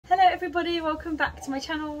everybody, welcome back to my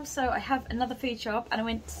channel. So I have another food shop and I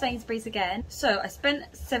went to Sainsbury's again. So I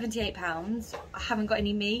spent £78. I haven't got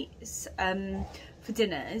any meats for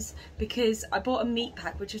dinners because I bought a meat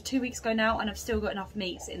pack which was 2 weeks ago now, and I've still got enough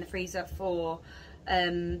meats in the freezer for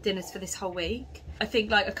dinners for this whole week. I think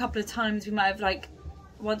like a couple of times we might have, like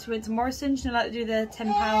once we went to Morrison's, you know, like to do the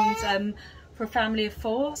 £10 for a family of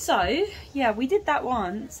 4. So yeah, we did that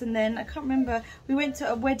once, and then I can't remember, we went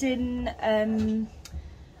to a wedding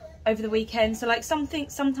over the weekend. So like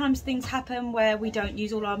sometimes things happen where we don't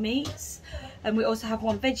use all our meats, and we also have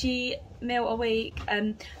one veggie meal a week.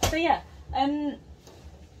 So yeah,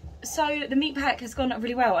 so the meat pack has gone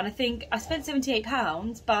really well, and I think I spent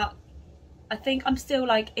 £78, but I think I'm still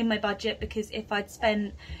like in my budget, because if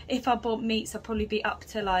I bought meats, I'd probably be up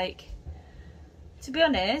to, like, to be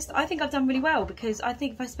honest, I think I've done really well, because I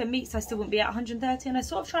think if I spent meats I still wouldn't be at 130, and I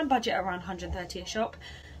sort of try and budget around 130 a shop.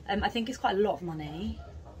 I think it's quite a lot of money,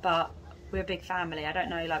 but we're a big family. I don't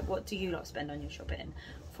know, like, what do you lot spend on your shopping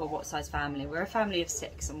for what size family? We're a family of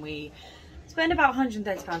 6 and we spend about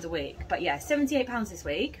 £130 a week. But yeah, £78 this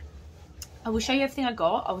week. I will show you everything I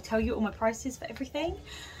got. I will tell you all my prices for everything,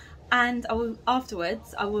 and I will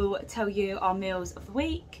afterwards I will tell you our meals of the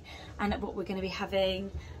week and what we're going to be having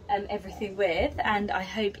everything with, and I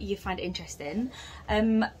hope you find it interesting.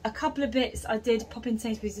 A couple of bits I did pop into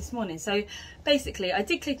Sainsbury's this morning. So basically I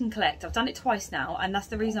did click and collect. I've done it twice now, and that's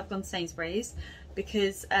the reason I've gone to Sainsbury's,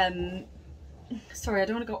 because sorry, I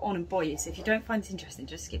don't want to go on and bore you, so if you don't find this interesting,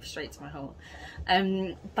 just skip straight to my haul.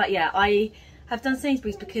 But yeah, I have done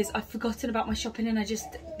Sainsbury's because I've forgotten about my shopping, and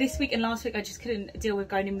this week and last week I just couldn't deal with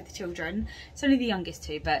going in with the children. It's only the youngest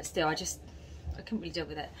 2, but still I couldn't really deal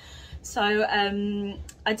with it. So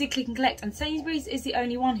I did click and collect, and Sainsbury's is the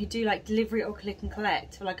only one who do like delivery or click and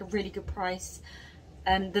collect for like a really good price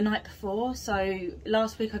the night before. So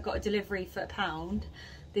last week I got a delivery for £1.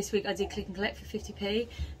 This week I did click and collect for 50p.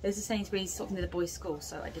 There's a Sainsbury's sort of near the boys' school,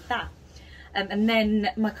 so I did that. And then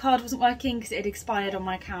my card wasn't working because it had expired on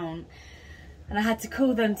my account, and I had to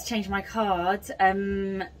call them to change my card.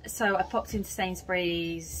 So I popped into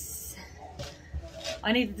Sainsbury's.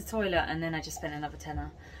 I needed the toilet, and then I just spent another tenner.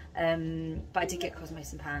 But I did get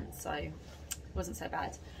Cosmos and pants, so it wasn't so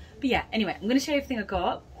bad. But yeah, anyway, I'm going to show you everything I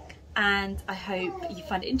got, and I hope you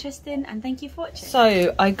find it interesting, and thank you for watching.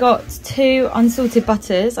 So I got 2 unsalted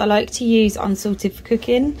butters. I like to use unsalted for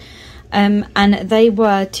cooking, and they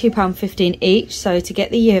were £2.15 each, so to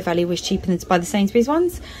get the year value was cheaper than to buy the Sainsbury's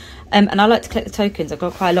ones. And I like to collect the tokens. I've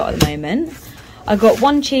got quite a lot at the moment. I got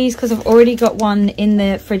 1 cheese because I've already got one in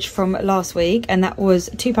the fridge from last week, and that was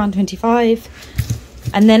 £2.25.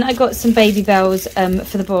 And then I got some Baby Bells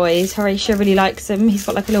for the boys. Horatio really likes them. He's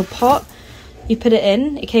got like a little pot. You put it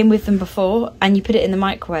in. It came with them before, and you put it in the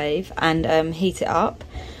microwave and heat it up.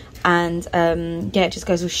 And yeah, it just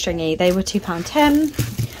goes all stringy. They were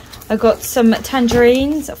 £2.10. I got some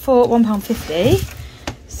tangerines for £1.50.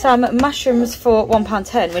 Some mushrooms for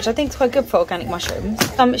 £1.10, which I think is quite good for organic mushrooms.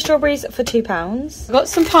 Some strawberries for £2. I got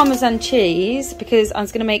some Parmesan cheese because I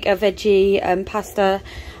was going to make a veggie pasta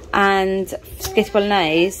and spaghetti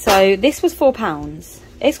bolognese. So this was £4.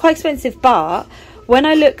 It's quite expensive, but when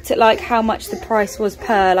I looked at like how much the price was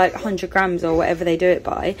per like 100 grams or whatever they do it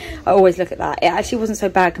by, I always look at that. It actually wasn't so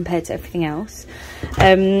bad compared to everything else.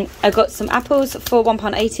 I got some apples for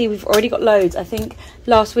 £1.80. We've already got loads. I think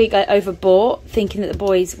last week I overbought thinking that the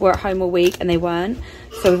boys were at home all week, and they weren't,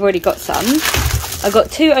 so we've already got some. I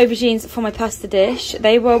got 2 aubergines for my pasta dish.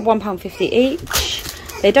 They were £1.50 each.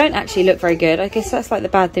 They don't actually look very good. I guess that's like the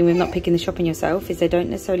bad thing with not picking the shopping yourself, is they don't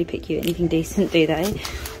necessarily pick you anything decent, do they?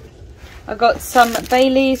 I got some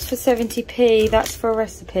bay leaves for 70p. That's for a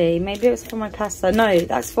recipe. Maybe it was for my pasta. No,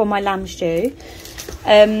 that's for my lamb stew.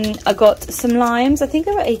 I got some limes. I think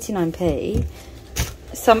they were 89p.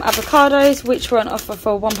 Some avocados, which were on offer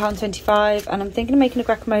for £1.25. And I'm thinking of making a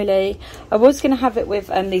guacamole. I was going to have it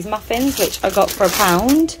with these muffins, which I got for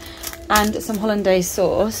 £1. And some hollandaise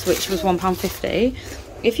sauce, which was £1.50.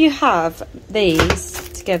 If you have these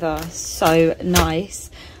together, so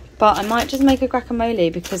nice. But I might just make a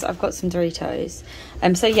guacamole because I've got some Doritos.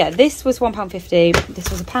 So yeah, this was £1.50,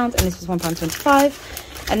 this was £1, and this was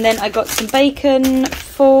 £1.25. And then I got some bacon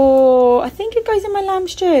for, I think it goes in my lamb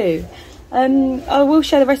stew. I will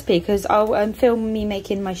share the recipe because I'll film me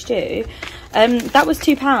making my stew. That was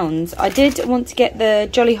 £2. I did want to get the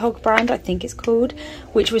Jolly Hog brand, I think it's called,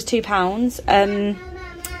 which was £2.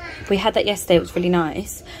 We had that yesterday, it was really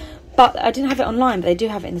nice. But I didn't have it online, but they do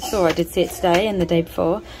have it in the store. I did see it today and the day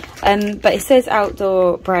before. But it says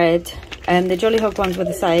outdoor bread. The Jolly Hog ones were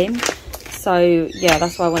the same. So yeah,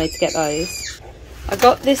 that's why I wanted to get those. I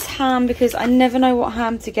got this ham because I never know what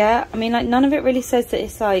ham to get. I mean, like, none of it really says that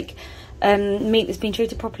it's like meat that's been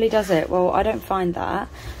treated properly, does it? Well, I don't find that.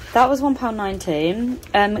 That was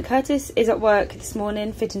 £1.19. Curtis is at work this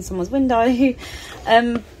morning fitting someone's window,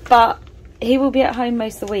 but he will be at home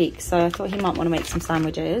most of the week, so I thought he might want to make some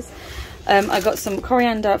sandwiches. I got some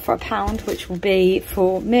coriander for £1, which will be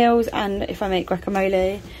for meals and if I make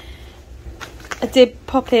guacamole. I did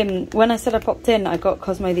pop in, when I said I popped in, I got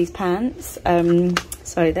Cosmo these pants.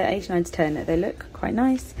 So they're age 9 to 10. They look quite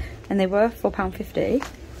nice and they were £4.50.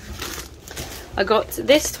 I got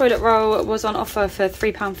this toilet roll, was on offer for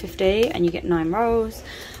 £3.50 and you get 9 rolls.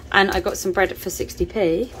 And I got some bread for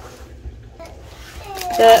 60p.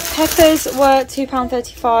 The peppers were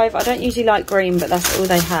 £2.35. I don't usually like green, but that's all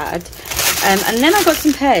they had. And then I got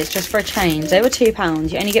some pears just for a change. They were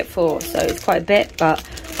 £2. You only get 4, so it's quite a bit, but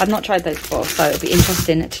I've not tried those before, so it'll be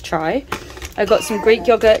interesting to try. I got some Greek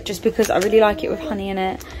yogurt just because I really like it with honey in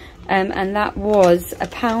it. And that was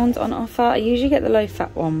 £1 on offer. I usually get the low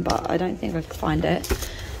fat one, but I don't think I could find it.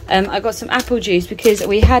 I got some apple juice because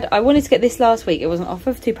I wanted to get this last week. It was on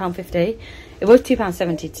offer for £2.50. It was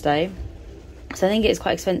 £2.70 today. So I think it is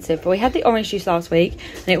quite expensive. But we had the orange juice last week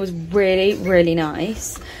and it was really, really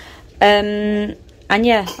nice. And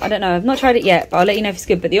yeah, I don't know. I've not tried it yet, but I'll let you know if it's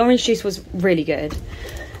good. But the orange juice was really good.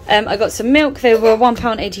 I got some milk. They were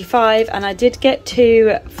 £1.85 and I did get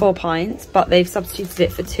 2 4 pints, but they've substituted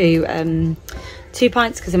it for 2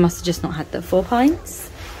 pints because they must have just not had the 4 pints.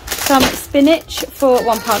 Some spinach for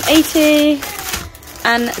 £1.80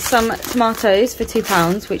 and some tomatoes for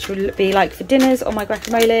 £2, which would be like for dinners or my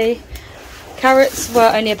guacamole. Carrots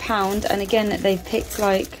were only £1 and again they've picked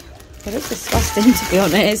like, they look disgusting to be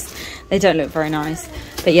honest. They don't look very nice,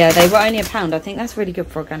 but yeah, they were only £1. I think that's really good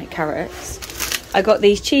for organic carrots. I got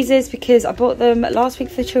these cheeses because I bought them last week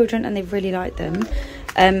for the children and they really like them.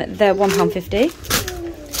 They're £1.50.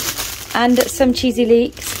 And some cheesy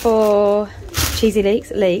leeks for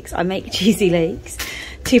leeks. I make cheesy leeks,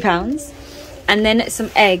 £2. And then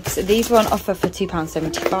some eggs. These were on offer for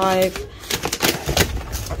 £2.75.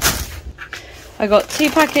 I got 2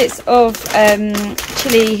 packets of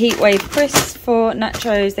chili heatwave crisps for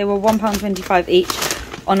nachos. They were £1.25 each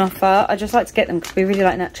on offer. I just like to get them because we really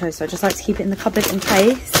like nachos, so I just like to keep it in the cupboard in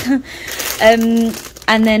case.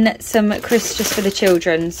 And then some crisps just for the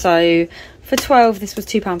children. So for 12, this was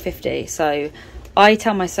 £2.50. So I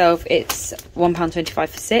tell myself it's £1.25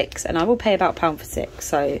 for 6, and I will pay about £1 for 6.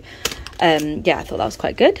 So yeah, I thought that was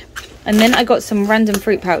quite good. And then I got some random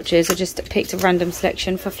fruit pouches. I just picked a random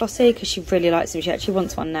selection for Flossie because she really likes them. She actually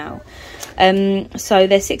wants one now. So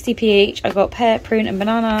they're 60p each. I got pear, prune and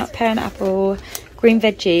banana, pear and apple, green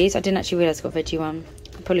veggies. I didn't actually realise I got a veggie one.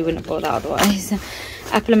 I probably wouldn't have bought that otherwise.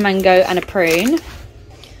 Apple and mango and a prune.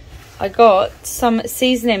 I got some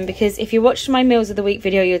seasoning because if you watched my meals of the week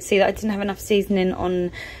video, you'd see that I didn't have enough seasoning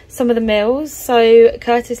on some of the meals. So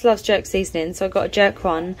Curtis loves jerk seasoning, so I got a jerk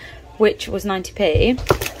one, which was 90p.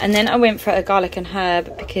 And then I went for a garlic and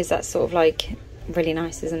herb because that's sort of like really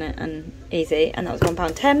nice, isn't it, and easy, and that was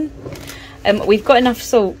 £1.10. We've got enough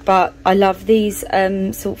salt, but I love these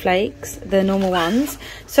salt flakes, the normal ones,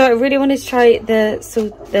 so I really wanted to try the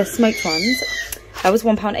smoked ones. That was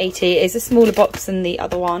 £1.80. It's a smaller box than the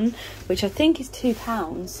other one, which I think is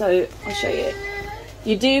 £2, so I'll show you.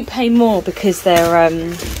 You do pay more because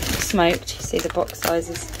they're smoked. You see the box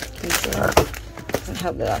sizes, can you see that? Doesn't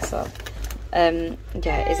help that that's up. Yeah,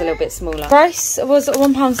 it is a little bit smaller. Rice was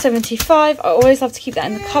 £1.75. I always love to keep that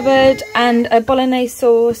in the cupboard. And a Bolognaise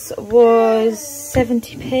sauce was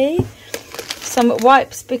 70p. Some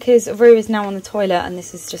wipes because Rue is now on the toilet and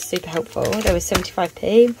this is just super helpful. They were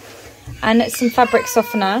 75p. And some fabric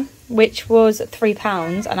softener, which was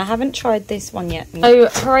 £3, and I haven't tried this one yet. So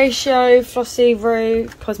Horatio, Flossie, Rue,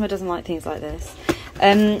 Cosmo doesn't like things like this.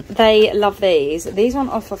 They love these. These were on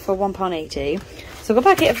offer for £1.80. So I got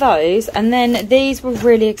a packet of those, and then these were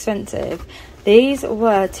really expensive. These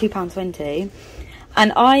were £2.20.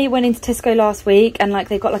 And I went into Tesco last week and like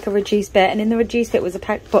they got like a reduced bit, and in the reduced bit was a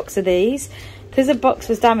box of these. Because the box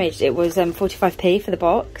was damaged, it was 45p for the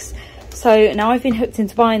box. So now I've been hooked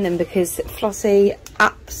into buying them because Flossie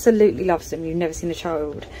absolutely loves them. You've never seen a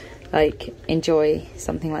child like enjoy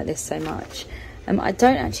something like this so much. I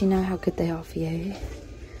don't actually know how good they are for you.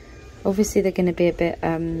 Obviously they're going to be a bit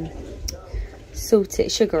salty,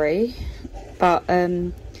 sugary, but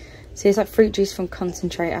so it's like fruit juice from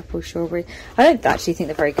concentrate, apple, strawberry. I don't actually think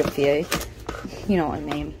they're very good for you. You know what I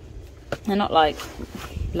mean? They're not like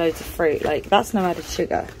loads of fruit. Like that's no added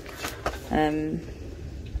sugar.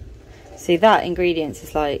 See, that ingredients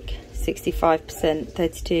is like 65%,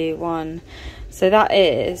 32, 1. So that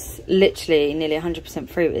is literally nearly 100%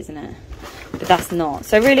 fruit, isn't it? But that's not.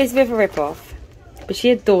 So really it's a bit of a rip-off, but she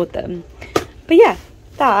adored them. But yeah,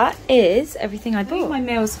 that is everything I bought. My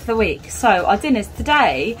meals for the week. So our dinners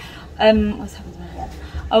today, what's happening there?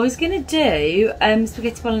 I was gonna do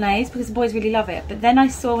spaghetti bolognese because the boys really love it, but then I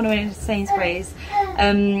saw when I went into Sainsbury's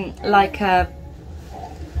like a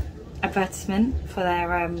advertisement for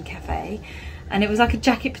their cafe, and it was like a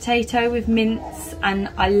jacket potato with mince, and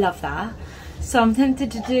I love that. So I'm tempted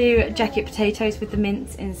to do jacket potatoes with the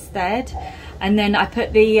mince instead, and then I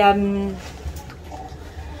put the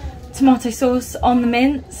tomato sauce on the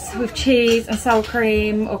mince with cheese and sour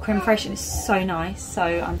cream or creme fraiche, and it's so nice. So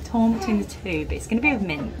I'm torn between the two, but it's going to be with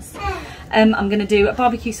mince. I'm going to do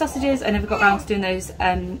barbecue sausages. I never got around to doing those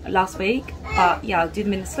last week, but yeah, I'll do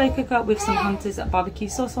them in the slow cooker with some Hunter's barbecue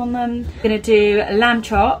sauce on them. I'm going to do lamb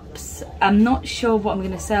chops. I'm not sure what I'm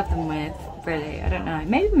going to serve them with, really. I don't know.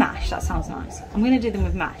 Maybe mash, that sounds nice. I'm going to do them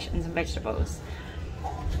with mash and some vegetables.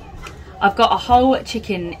 I've got a whole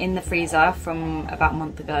chicken in the freezer from about a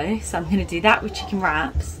month ago, so I'm going to do that with chicken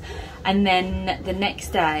wraps, and then the next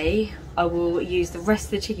day I will use the rest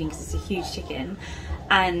of the chicken, because it's a huge chicken,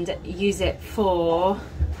 and use it for,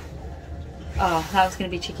 oh, that was going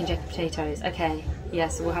to be chicken jacket potatoes. Okay, yeah,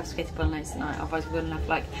 so we'll have spaghetti bolognese tonight, otherwise we're going to have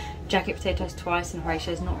like jacket potatoes twice, and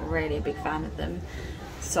Horatio's not really a big fan of them,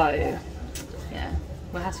 so yeah,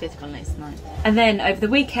 we'll have spaghetti bolognese tonight. And then over the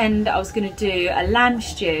weekend I was going to do a lamb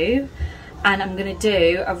stew, and I'm going to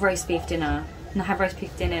do a roast beef dinner. And I have roast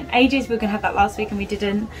beef dinner in ages. We were going to have that last week and we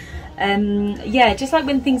didn't. Yeah, just like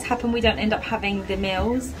when things happen, we don't end up having the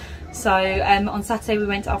meals. So on Saturday we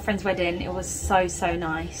went to our friend's wedding. It was so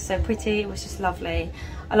nice, so pretty. It was just lovely.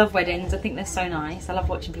 I love weddings. I think they're so nice. I love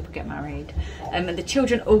watching people get married. And the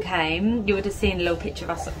children all came. You would have seen a little picture of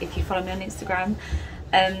us if you follow me on Instagram.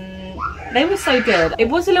 They were so good. It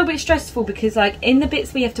was a little bit stressful because like in the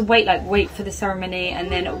bits where you have to wait for the ceremony and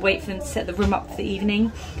then wait for them to set the room up for the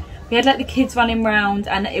evening, we had like the kids running around,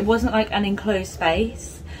 and it wasn't like an enclosed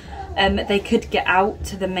space. They could get out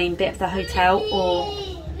to the main bit of the hotel or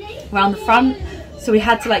around the front, so we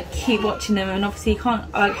had to like keep watching them, and obviously you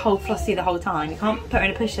can't like hold Flossie the whole time, you can't put her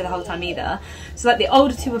in a pusher the whole time either. So like the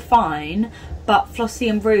older two were fine, but Flossie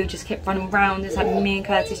and Rue just kept running around. It's like me and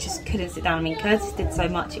Curtis just couldn't sit down. I mean, Curtis did so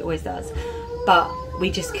much, he always does, but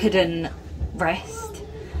we just couldn't rest.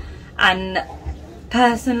 And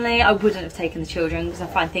personally I wouldn't have taken the children, because I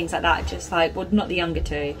find things like that just like, well, not the younger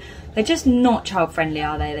two, they're just not child friendly,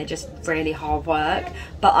 are they? They're just really hard work.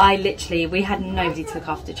 But I literally, we had nobody to look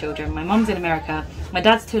after the children. My mum's in America, my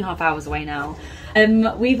dad's 2.5 hours away now.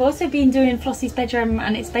 We've also been doing Flossie's bedroom,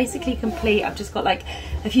 and it's basically complete. I've just got like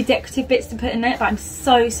a few decorative bits to put in it, but I'm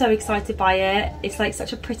so excited by it. It's like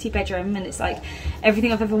such a pretty bedroom, and it's like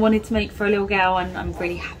everything I've ever wanted to make for a little girl, and I'm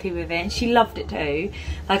really happy with it, and she loved it too.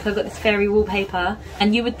 Like I've got this fairy wallpaper,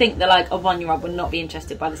 and you would think that like a 1-year-old would not be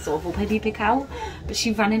interested by the sort of wallpaper you pick out, but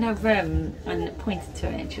she ran in her room and pointed to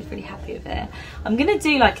it, and she was really happy with it. I'm gonna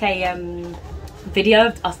do like a video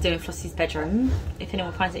of us doing Flossie's bedroom if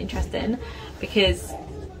anyone finds it interesting, because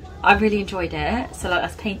I really enjoyed it. So like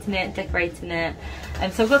us painting it, decorating it,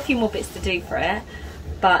 and so I've got a few more bits to do for it.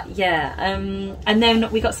 But yeah, and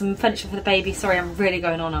then we got some furniture for the baby. Sorry, I'm really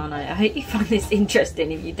going on, aren't I? I hope you find this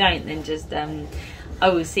interesting. If you don't, then just I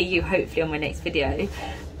will see you hopefully on my next video.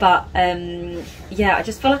 But yeah, I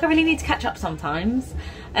just feel like I really need to catch up sometimes.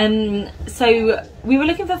 So we were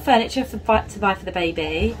looking for furniture to buy for the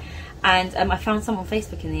baby, and I found some on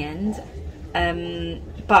Facebook in the end.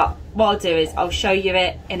 But what I'll do is I'll show you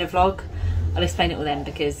it in a vlog. I'll explain it all then,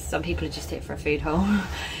 because some people are just here for a food haul.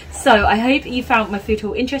 So I hope you found my food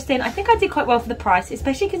haul interesting. I think I did quite well for the price,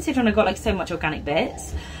 especially considering I got like so much organic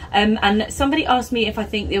bits. And somebody asked me if I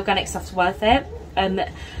think the organic stuff's worth it. And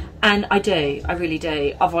I do, I really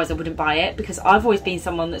do. Otherwise I wouldn't buy it, because I've always been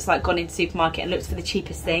someone that's like gone into the supermarket and looked for the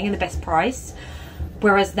cheapest thing and the best price.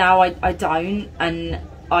 Whereas now I don't, and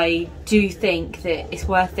I do think that it's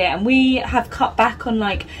worth it. And we have cut back on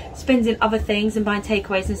like spending other things and buying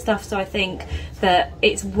takeaways and stuff, so I think that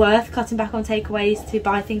it's worth cutting back on takeaways to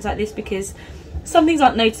buy things like this, because some things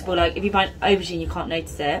aren't noticeable. Like if you buy an aubergine, you can't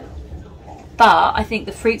notice it. But I think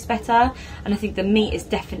the fruit's better, and I think the meat is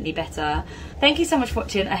definitely better. Thank you so much for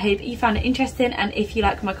watching. I hope you found it interesting, and if you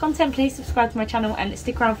like my content, please subscribe to my channel and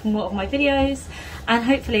stick around for more of my videos. And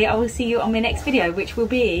hopefully I will see you on my next video, which will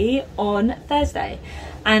be on Thursday.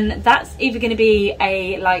 And that's either going to be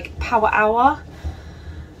a like power hour,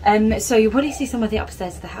 so you'll probably see some of the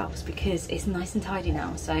upstairs of the house, because it's nice and tidy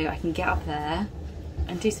now, so I can get up there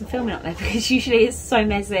and do some filming up there, because usually it's so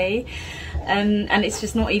messy, and it's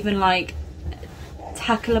just not even like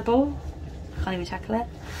tackleable. I can't even tackle it.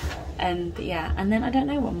 But yeah, and then I don't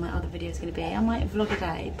know what my other video is going to be. I might vlog a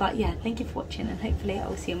day, but yeah, thank you for watching, and hopefully I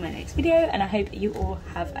will see you in my next video, and I hope you all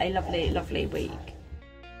have a lovely, lovely week.